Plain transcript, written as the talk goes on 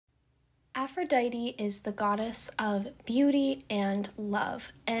Aphrodite is the goddess of beauty and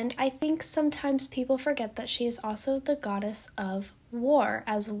love, and I think sometimes people forget that she is also the goddess of war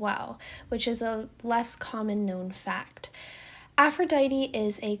as well, which is a less common known fact. Aphrodite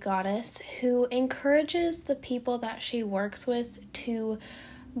is a goddess who encourages the people that she works with to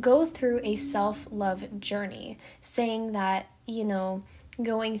go through a self-love journey, saying that,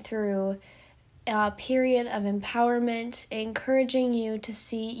 going through a period of empowerment, encouraging you to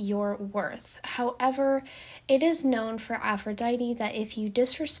see your worth. However, it is known for Aphrodite that if you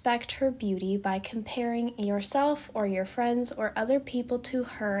disrespect her beauty by comparing yourself or your friends or other people to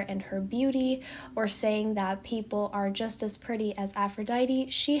her and her beauty, or saying that people are just as pretty as Aphrodite,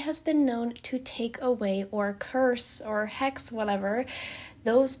 she has been known to take away or curse or hex whatever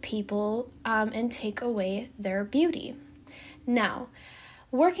those people and take away their beauty. Now,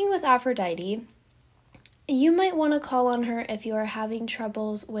 working with Aphrodite, you might want to call on her if you are having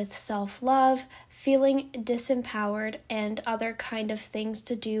troubles with self-love, feeling disempowered, and other kind of things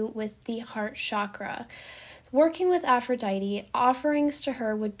to do with the heart chakra. Working with Aphrodite, offerings to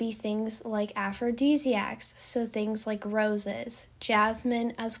her would be things like aphrodisiacs, so things like roses,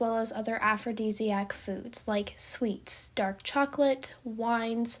 jasmine, as well as other aphrodisiac foods like sweets, dark chocolate,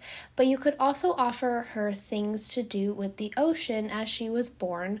 wines, but you could also offer her things to do with the ocean as she was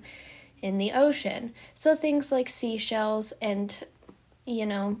born in the ocean. So things like seashells and,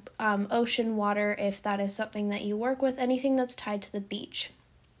 ocean water, if that is something that you work with, anything that's tied to the beach.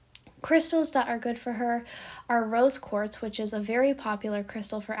 Crystals that are good for her are rose quartz, which is a very popular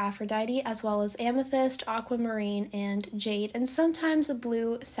crystal for Aphrodite, as well as amethyst, aquamarine, and jade, and sometimes a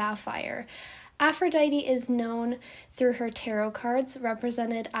blue sapphire. Aphrodite is known through her tarot cards,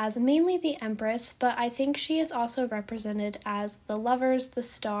 represented as mainly the Empress, but I think she is also represented as the Lovers, the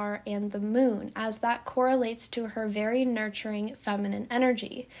Star, and the Moon, as that correlates to her very nurturing feminine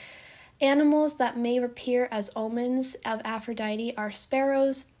energy. Animals that may appear as omens of Aphrodite are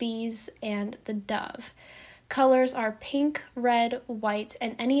sparrows, bees, and the dove. Colors are pink, red, white,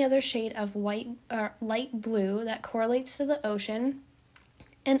 and any other shade of white or light blue that correlates to the ocean.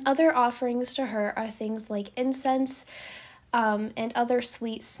 And other offerings to her are things like incense and other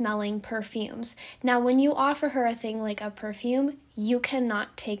sweet smelling perfumes. Now, when you offer her a thing like a perfume, you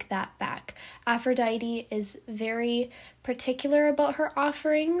cannot take that back. Aphrodite is very particular about her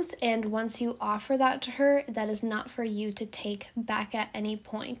offerings, and once you offer that to her, that is not for you to take back at any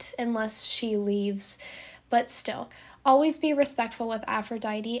point unless she leaves. But still, always be respectful with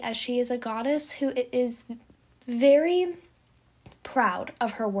Aphrodite, as she is a goddess who is very proud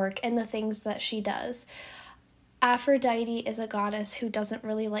of her work and the things that she does. Aphrodite is a goddess who doesn't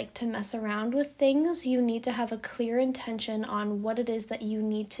really like to mess around with things. You need to have a clear intention on what it is that you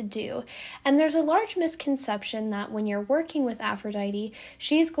need to do. And there's a large misconception that when you're working with Aphrodite,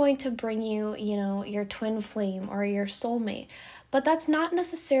 she's going to bring you, your twin flame or your soulmate. But that's not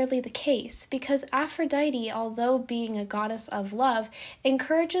necessarily the case, because Aphrodite, although being a goddess of love,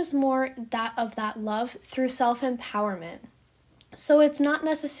 encourages more of that love through self-empowerment. So it's not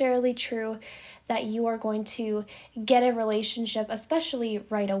necessarily true that you are going to get a relationship, especially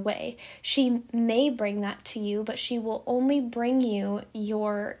right away. She may bring that to you, but she will only bring you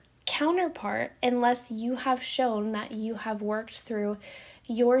your counterpart unless you have shown that you have worked through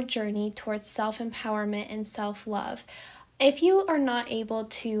your journey towards self-empowerment and self-love. If you are not able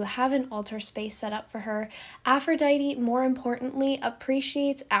to have an altar space set up for her, Aphrodite, more importantly,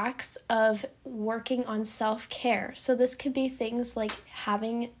 appreciates acts of working on self-care. So this could be things like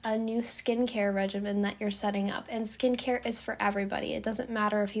having a new skincare regimen that you're setting up. And skincare is for everybody. It doesn't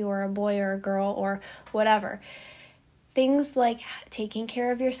matter if you are a boy or a girl or whatever. Things like taking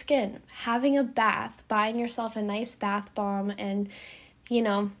care of your skin, having a bath, buying yourself a nice bath bomb, and,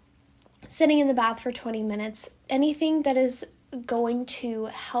 sitting in the bath for 20 minutes, anything that is going to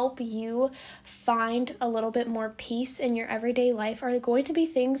help you find a little bit more peace in your everyday life are going to be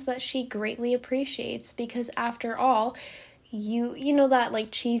things that she greatly appreciates, because after all, you know that like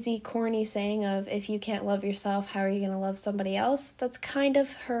cheesy, corny saying of, if you can't love yourself, how are you going to love somebody else? That's kind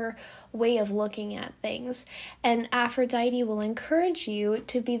of her way of looking at things. And Aphrodite will encourage you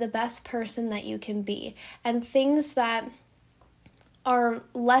to be the best person that you can be. And things that are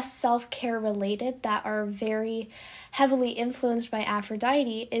less self-care related, that are very heavily influenced by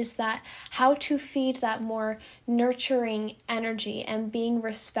Aphrodite, is that how to feed that more nurturing energy and being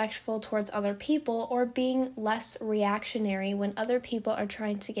respectful towards other people, or being less reactionary when other people are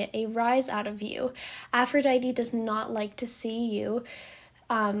trying to get a rise out of you. Aphrodite does not like to see you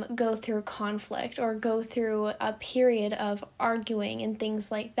go through conflict or go through a period of arguing and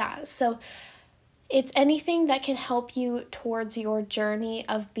things like that. So It's anything that can help you towards your journey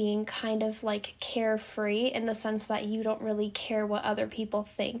of being kind of like carefree, in the sense that you don't really care what other people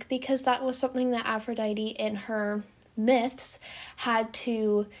think, because that was something that Aphrodite in her myths had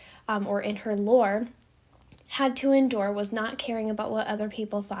to, or in her lore, had to endure, was not caring about what other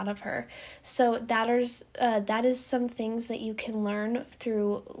people thought of her. So that is some things that you can learn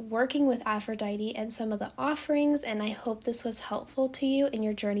through working with Aphrodite and some of the offerings, and I hope this was helpful to you in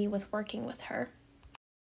your journey with working with her.